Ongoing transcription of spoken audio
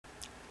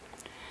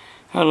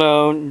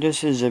Hello,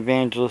 this is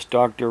Evangelist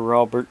Dr.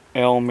 Robert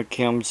L.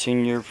 McKim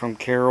Sr. from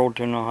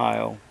Carrollton,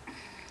 Ohio.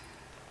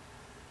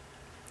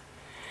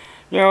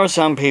 There are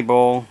some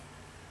people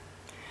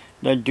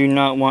that do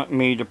not want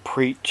me to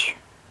preach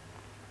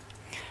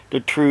the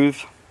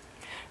truth,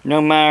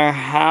 no matter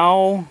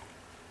how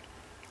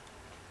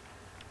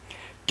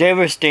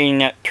devastating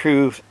that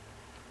truth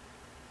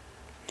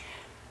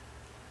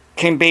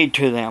can be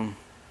to them.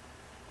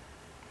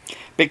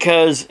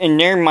 Because in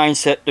their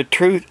mindset, the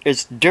truth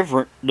is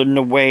different than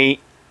the way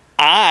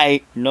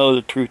I know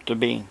the truth to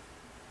be.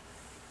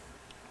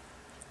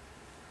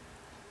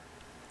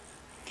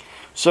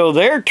 So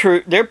their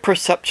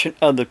perception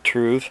of the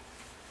truth,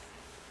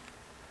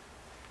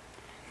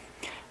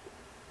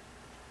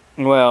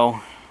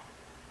 well,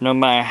 no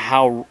matter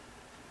how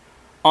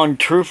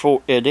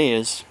untruthful it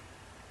is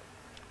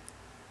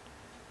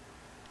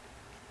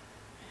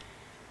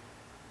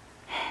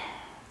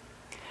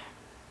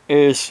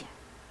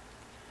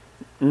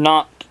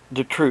not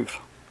the truth.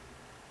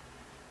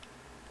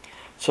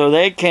 So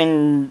they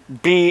can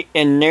be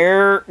in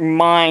their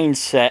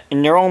mindset,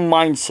 in their own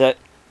mindset,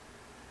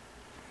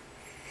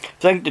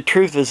 think the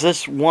truth is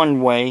this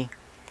one way,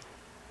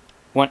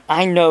 when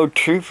I know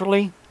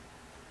truthfully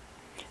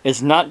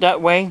it's not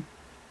that way.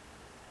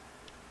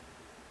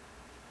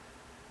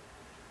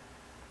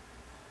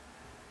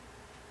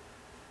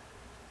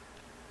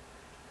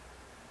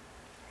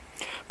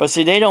 But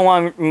see, they don't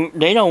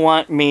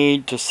want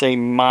me to say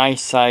my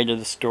side of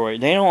the story.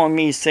 They don't want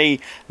me to say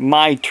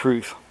my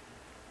truth.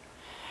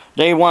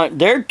 They want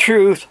their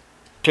truth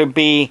to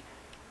be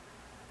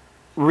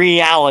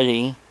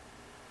reality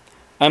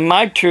and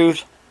my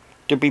truth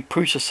to be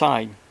pushed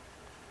aside.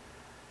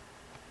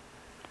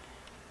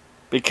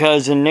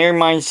 Because in their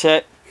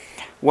mindset,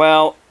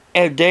 well,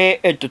 if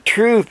the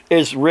truth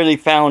is really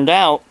found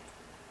out,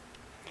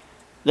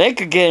 they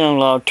could get in a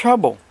lot of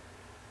trouble.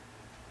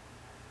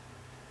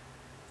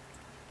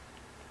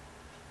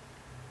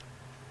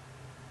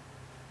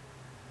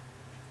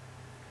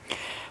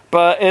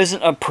 But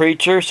isn't a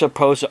preacher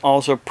supposed to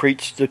also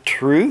preach the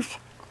truth?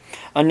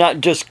 And not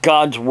just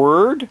God's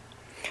word,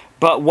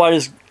 but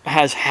what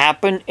has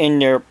happened in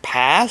their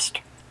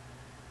past?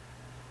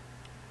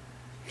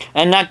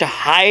 And not to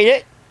hide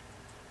it?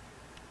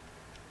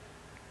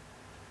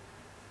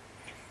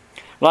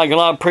 Like a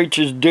lot of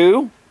preachers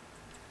do?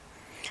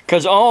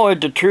 Because if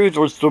the truth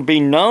was to be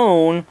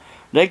known,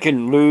 they could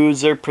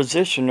lose their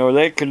position or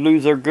they could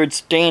lose their good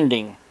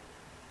standing.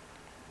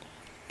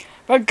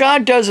 But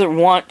God doesn't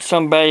want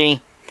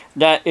somebody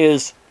that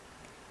has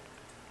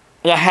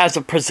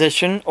a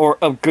position or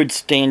of good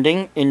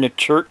standing in the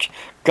church.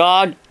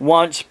 God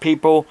wants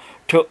people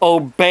to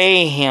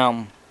obey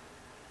Him.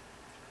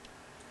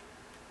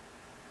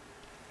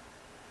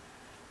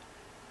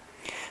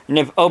 And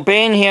if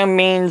obeying Him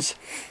means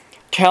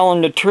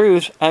telling the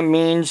truth, that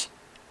means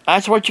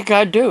that's what you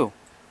got to do.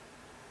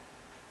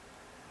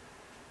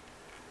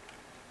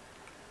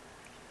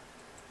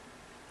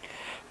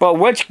 But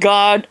which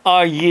God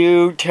are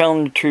you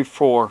telling the truth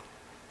for?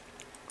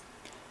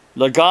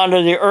 The God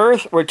of the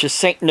earth, which is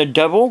Satan the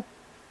devil?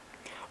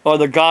 Or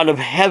the God of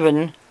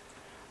heaven,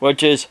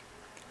 which is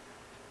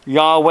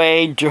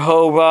Yahweh,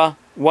 Jehovah,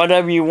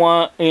 whatever you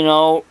want,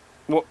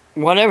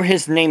 whatever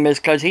His name is,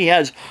 because He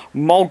has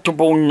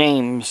multiple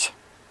names.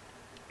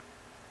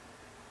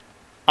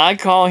 I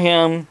call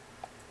Him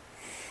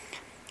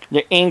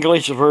the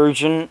English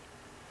version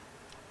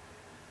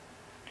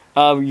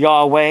of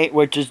Yahweh,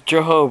 which is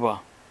Jehovah.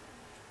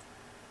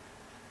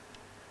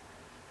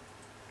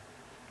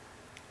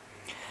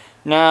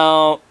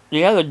 Now,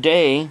 the other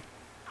day,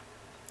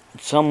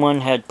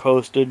 someone had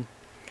posted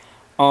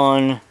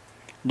on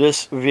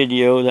this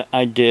video that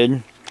I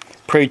did,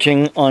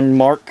 preaching on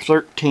Mark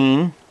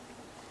 13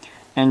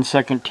 and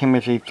 2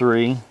 Timothy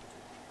 3.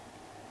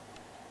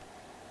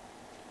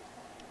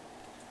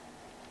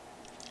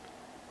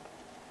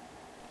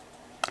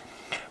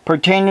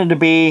 Pertaining to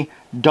be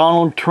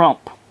Donald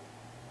Trump.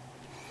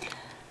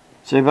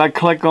 So if I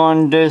click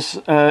on this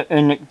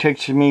and it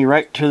takes me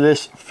right to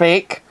this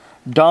fake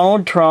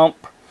Donald Trump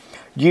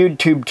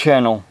YouTube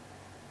channel.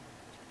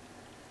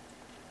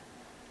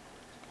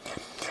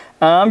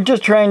 I'm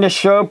just trying to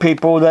show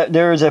people that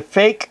there is a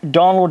fake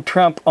Donald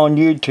Trump on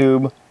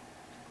YouTube.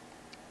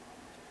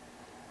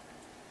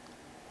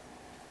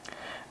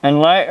 And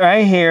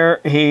right here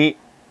he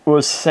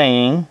was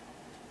saying,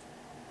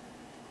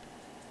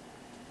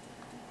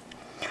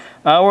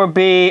 I will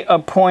be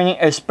appointing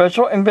a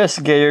special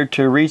investigator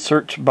to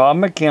research Bob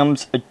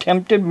McKim's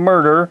attempted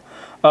murder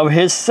of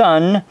his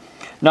son.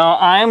 Now,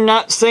 I'm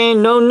not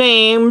saying no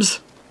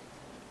names.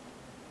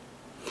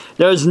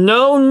 There's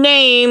no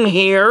name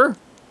here.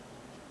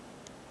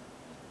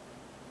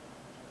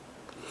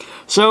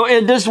 So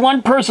if this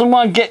one person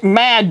wants to get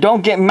mad,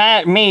 don't get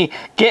mad at me.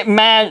 Get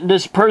mad at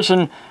this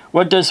person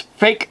with this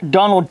fake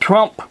Donald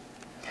Trump.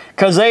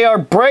 Because they are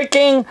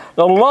breaking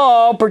the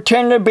law,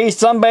 pretending to be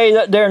somebody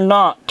that they're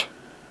not.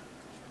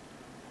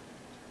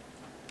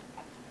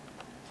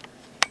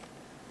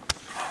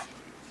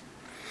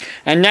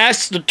 And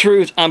that's the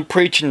truth I'm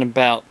preaching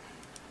about.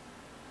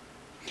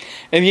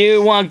 If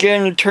you want to get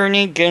an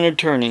attorney, get an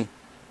attorney.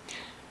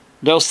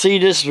 They'll see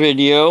this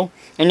video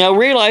and they'll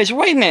realize,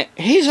 wait a minute,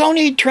 he's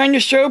only trying to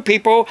show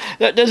people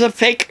that there's a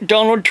fake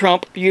Donald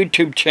Trump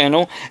YouTube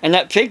channel, and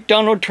that fake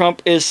Donald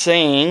Trump is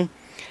saying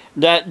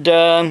that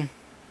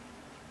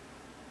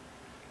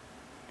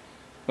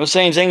we're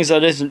saying things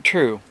that isn't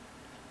true.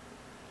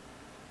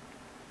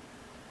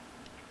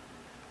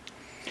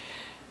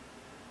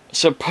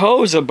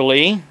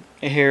 Supposedly,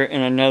 here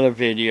in another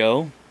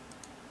video,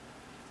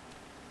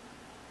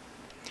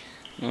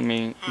 let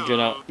me get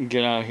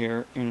out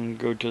here and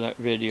go to that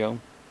video.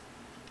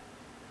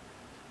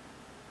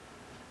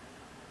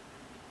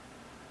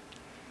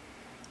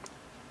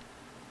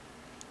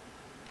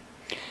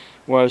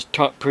 Where I was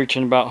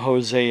preaching about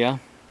Hosea,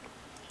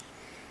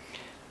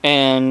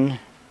 and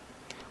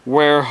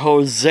where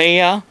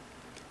Hosea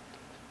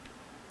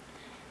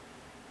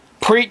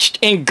preached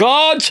in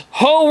God's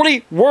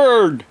holy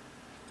word,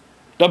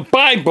 the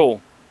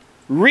Bible.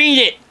 Read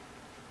it.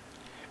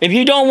 If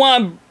you don't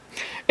want,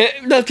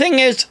 the thing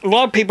is, a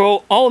lot of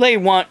people, all they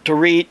want to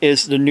read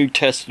is the New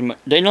Testament.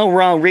 They don't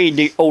want to read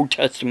the Old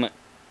Testament.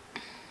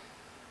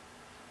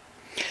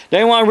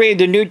 They want to read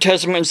the New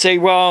Testament and say,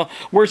 well,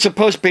 we're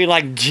supposed to be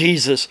like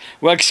Jesus.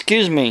 Well,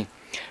 excuse me.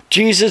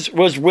 Jesus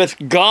was with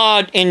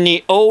God in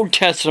the Old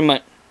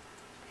Testament.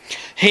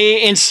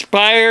 He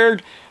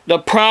inspired the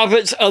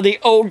prophets of the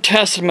Old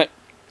Testament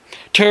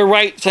to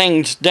write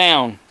things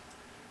down.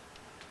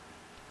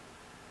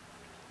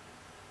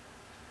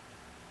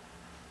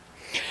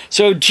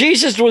 So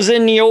Jesus was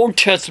in the Old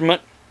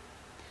Testament.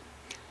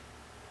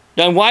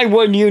 Then why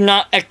would you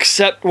not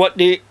accept what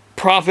the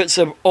prophets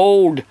of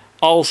old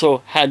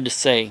also had to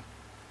say?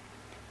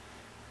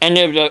 And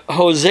if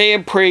Hosea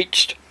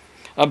preached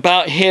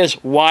about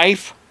his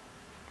wife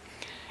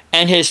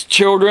and his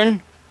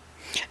children,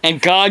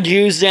 and God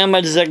used them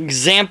as an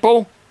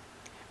example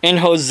in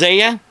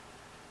Hosea,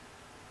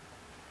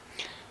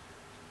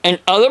 and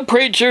other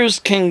preachers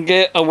can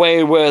get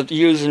away with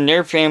using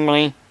their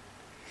family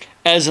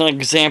as an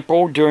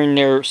example during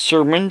their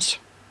sermons,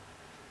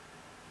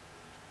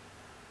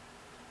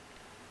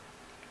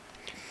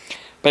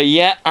 but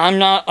yet I'm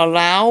not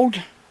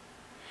allowed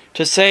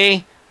to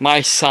say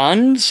my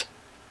sons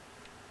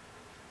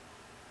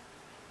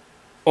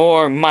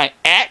or my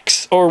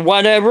ex or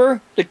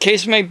whatever the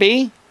case may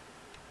be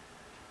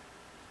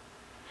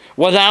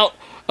without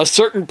a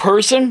certain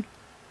person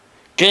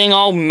getting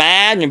all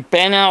mad and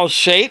bent out of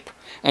shape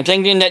and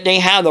thinking that they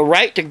have the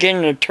right to get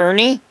an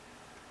attorney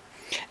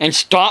and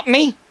stop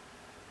me.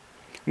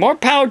 More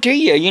power to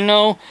you. You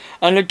know,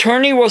 an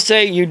attorney will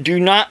say you do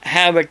not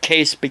have a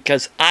case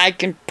because I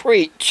can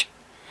preach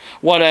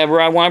whatever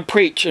I want to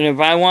preach. And if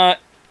I want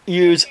to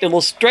use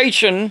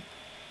illustration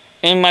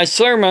in my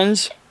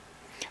sermons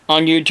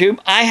on YouTube,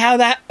 I have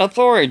that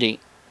authority.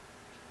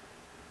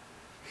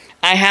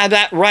 I have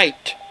that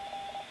right.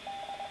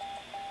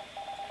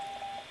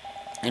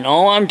 And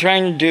all I'm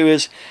trying to do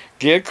is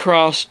get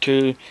across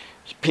to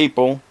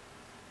people.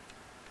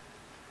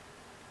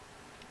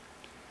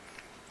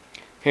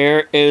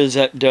 Here is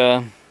at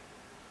that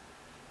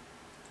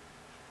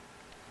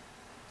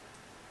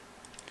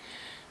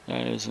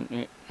isn't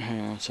it. Hang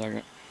on a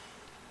second.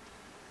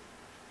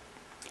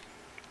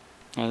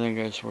 I think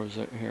this was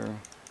it here.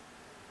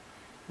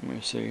 Let me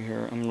see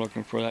here. I'm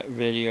looking for that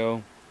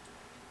video.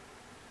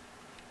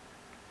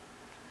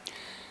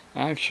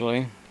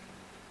 Actually,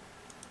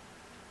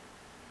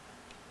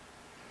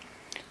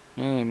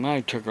 no, they might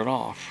have took it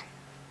off.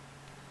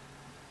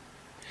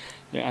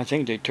 Yeah, I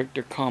think they took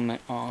their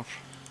comment off.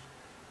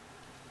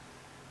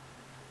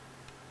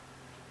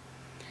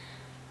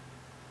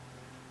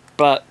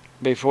 But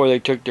before they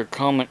took their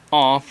comment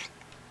off,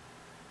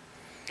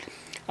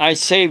 I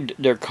saved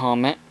their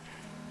comment.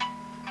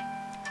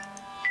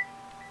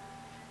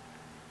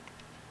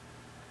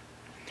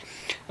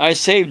 I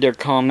saved their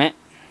comment.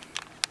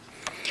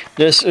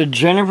 This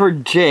Jennifer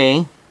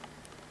J,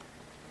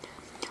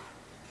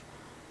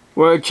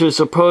 which is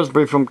supposed to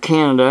be from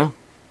Canada.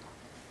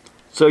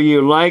 So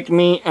you like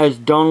me as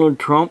Donald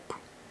Trump,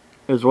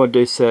 is what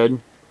they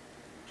said.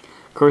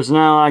 Of course,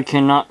 now I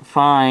cannot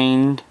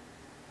find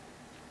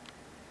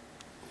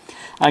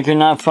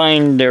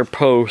their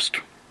post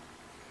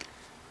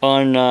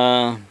on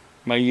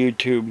my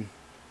YouTube.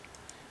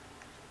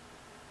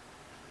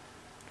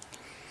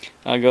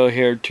 I go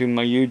here to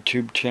my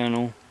YouTube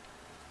channel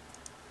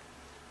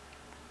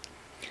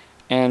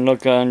and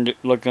look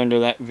under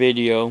that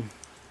video.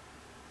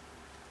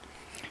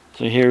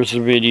 So here's the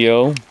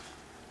video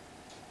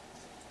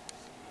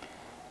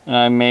that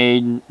I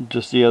made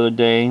just the other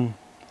day. And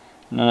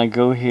then I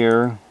go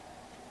here.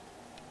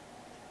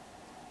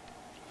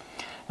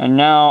 And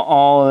now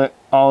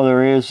all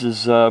there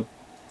is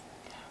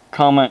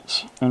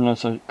comments,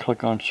 unless I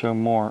click on show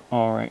more.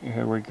 Alright,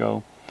 here we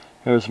go.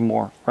 Here's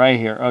more. Right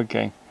here,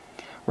 okay.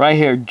 Right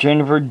here,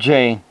 Jennifer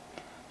J.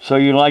 So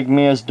you like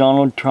me as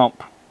Donald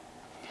Trump.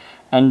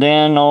 And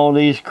then all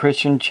these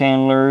Christian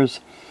channelers,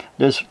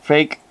 this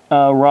fake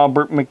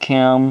Robert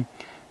McKim,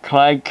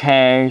 Clyde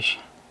Cash,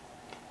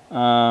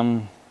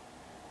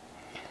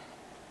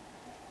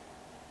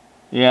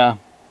 Yeah.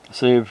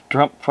 See, if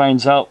Trump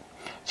finds out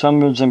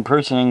someone's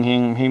impersonating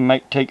him, he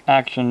might take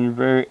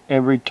action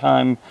every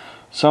time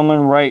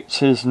someone writes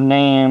his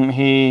name.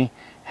 He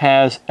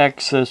has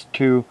access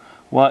to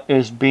what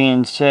is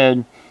being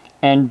said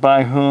and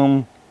by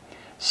whom.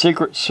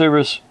 Secret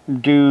Service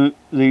do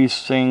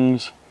these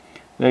things.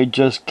 They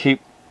just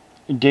keep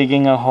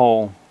digging a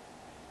hole.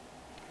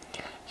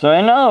 So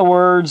in other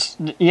words,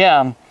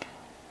 yeah,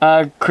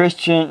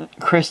 Christian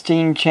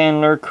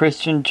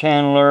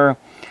Chandler,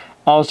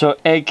 also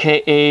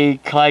aka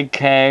Clyde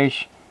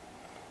Cash,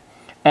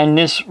 and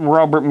this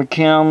Robert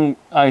McKim,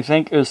 I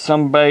think, is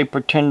somebody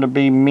pretend to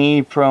be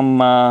me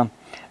from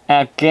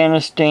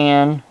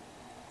Afghanistan.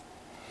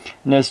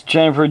 And this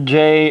Jennifer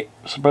J,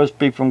 supposed to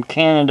be from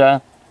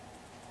Canada.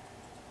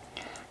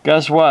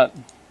 Guess what?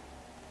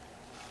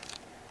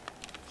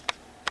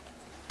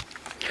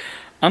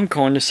 I'm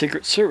calling the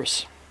Secret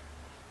Service.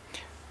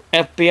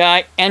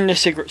 FBI and the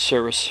Secret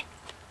Service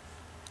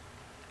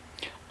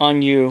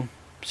on you.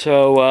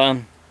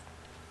 So,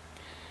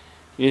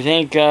 you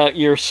think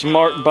you're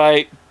smart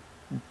by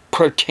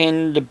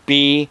pretending to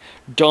be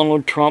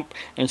Donald Trump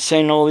and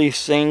saying all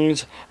these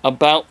things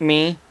about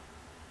me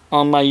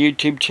on my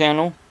YouTube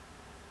channel?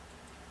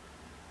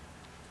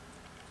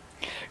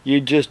 You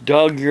just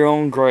dug your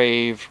own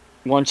grave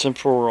once and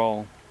for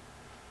all.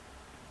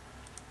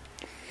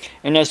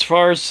 And as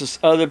far as this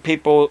other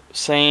people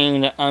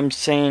saying that I'm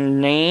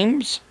saying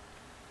names,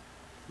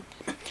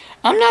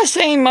 I'm not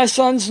saying my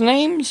son's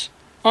names.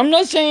 I'm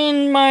not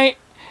saying my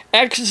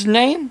ex's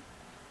name.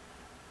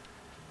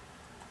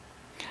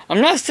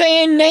 I'm not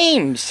saying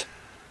names.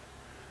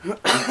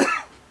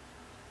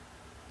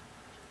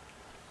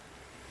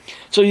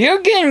 So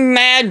you're getting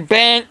mad,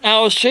 bent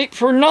out of shape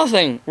for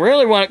nothing,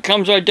 really, when it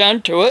comes right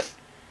down to it.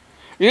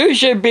 You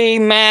should be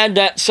mad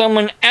that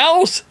someone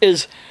else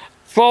is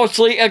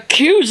falsely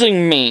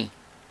accusing me.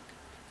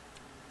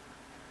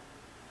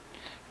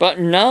 But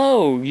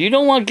no, you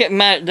don't want to get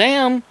mad at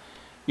them.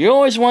 You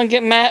always want to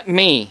get mad at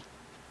me.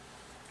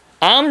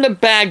 I'm the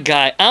bad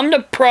guy. I'm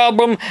the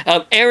problem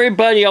of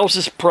everybody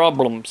else's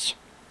problems.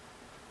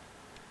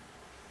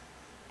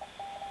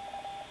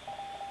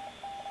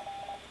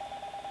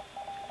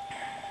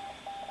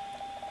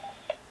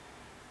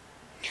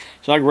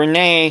 So like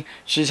Renee,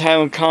 she's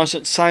having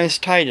constant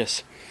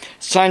sinusitis.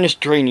 Sinus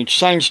drainage,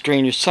 sinus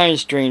drainage,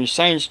 sinus drainage,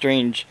 sinus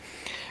drainage.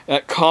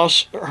 That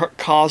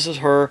causes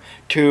her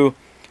to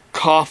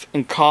cough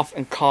and cough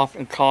and cough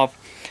and cough.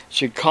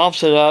 She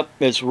coughs it up.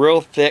 It's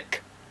real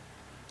thick.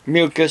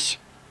 Mucus.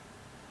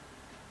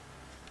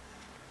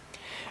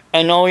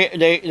 And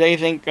they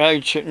think I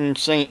shouldn't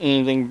say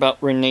anything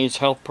about Renee's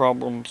health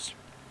problems.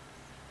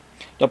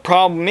 The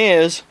problem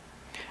is,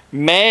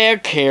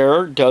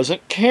 Medicare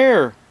doesn't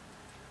care.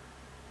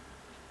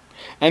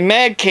 And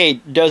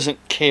Medicaid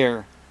doesn't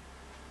care.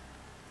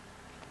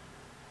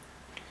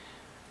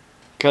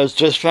 Because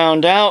just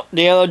found out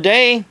the other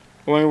day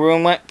when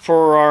we went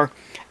for our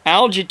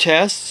allergy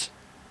tests.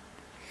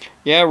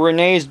 Yeah,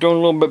 Renee's doing a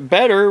little bit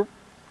better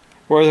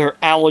with her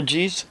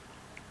allergies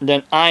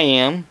than I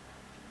am.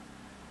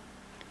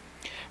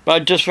 But I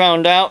just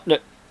found out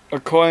that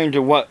according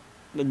to what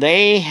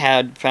they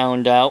had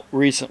found out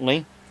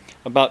recently,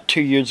 about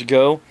 2 years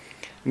ago,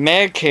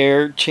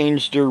 Medicare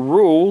changed their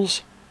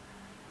rules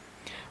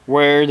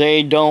where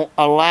they don't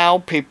allow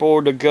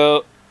people to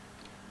go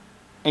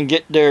and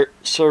get their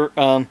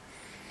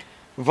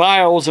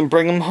vials and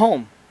bring them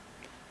home.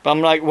 But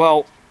I'm like,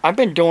 well, I've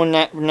been doing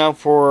that now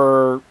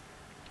for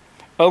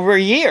over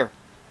a year.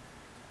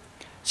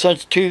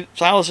 Since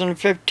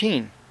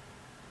 2015.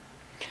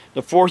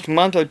 The 4th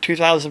month of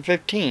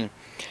 2015.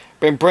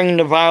 Been bringing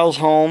the vials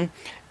home,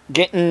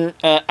 getting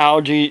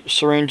allergy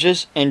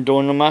syringes, and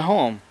doing them at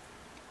home.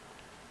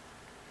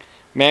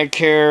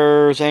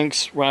 Medicare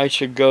thinks I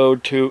should go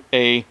to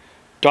a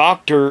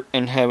doctor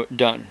and have it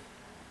done.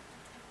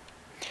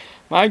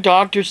 My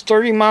doctor's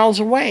 30 miles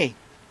away.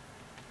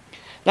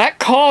 That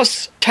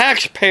costs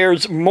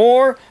taxpayers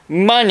more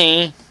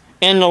money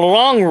in the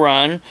long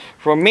run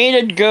for me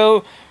to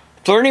go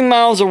 30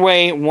 miles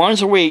away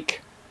once a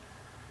week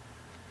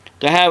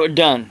to have it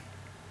done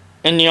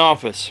in the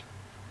office.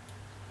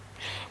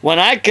 When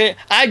I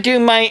do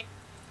my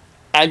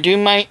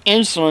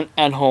insulin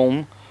at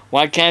home,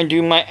 why can't I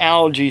do my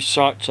allergy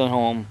shots at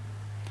home?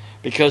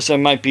 Because there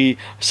might be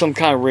some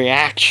kind of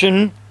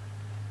reaction.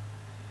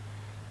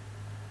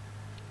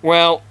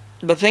 Well,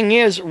 the thing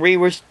is, we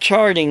were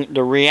charting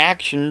the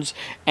reactions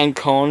and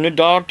calling the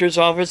doctor's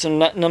office and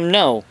letting them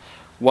know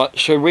what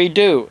should we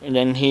do. And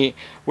then we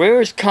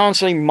were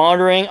constantly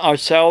monitoring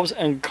ourselves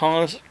and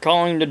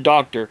calling the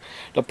doctor.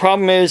 The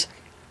problem is,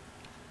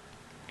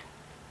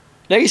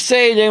 they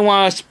say they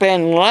want to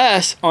spend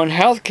less on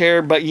health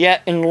care, but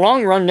yet in the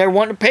long run they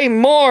want to pay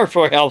more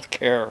for health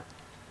care.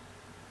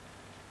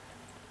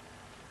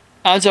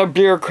 That's our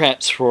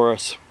bureaucrats for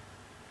us.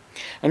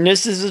 And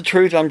this is the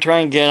truth I'm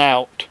trying to get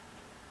out.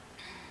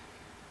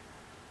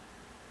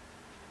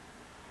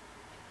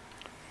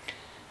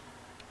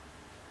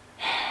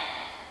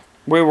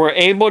 We were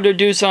able to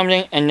do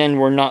something, and then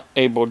we're not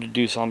able to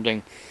do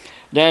something.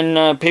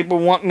 Then people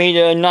want me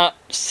to not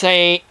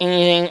say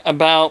anything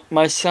about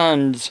my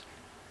sons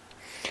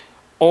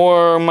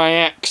or my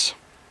ex.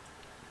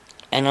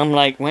 And I'm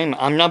like, wait a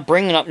minute, I'm not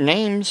bringing up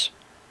names.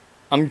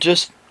 I'm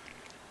just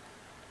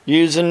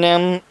using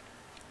them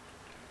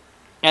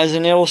as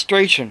an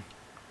illustration.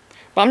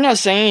 But I'm not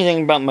saying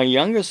anything about my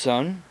youngest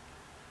son.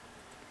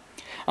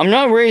 I'm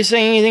not really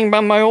saying anything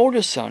about my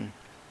oldest son.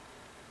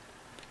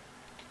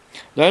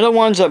 They're the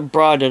ones that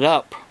brought it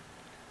up.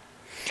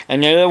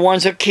 And they're the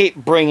ones that keep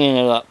bringing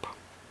it up.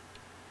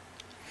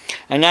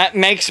 And that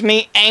makes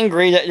me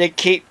angry that they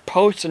keep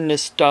posting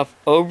this stuff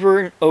over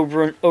and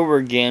over and over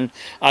again.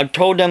 I've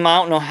told them I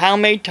don't know how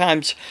many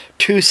times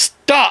to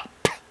stop.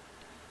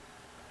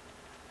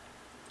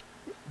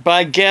 But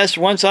I guess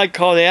once I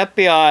call the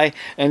FBI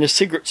and the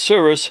Secret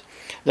Service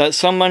that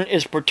someone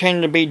is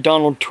pretending to be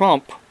Donald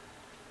Trump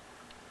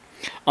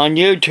on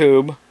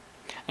YouTube,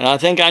 and I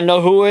think I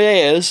know who it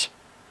is,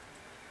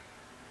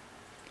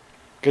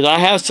 because I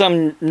have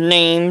some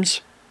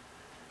names.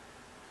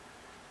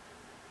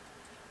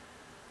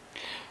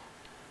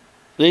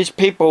 These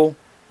people,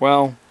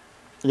 well,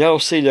 they'll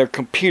see their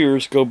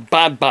computers go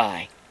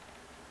bye-bye.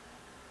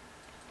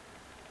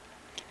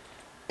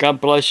 God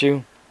bless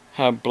you.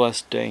 Have a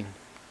blessed day.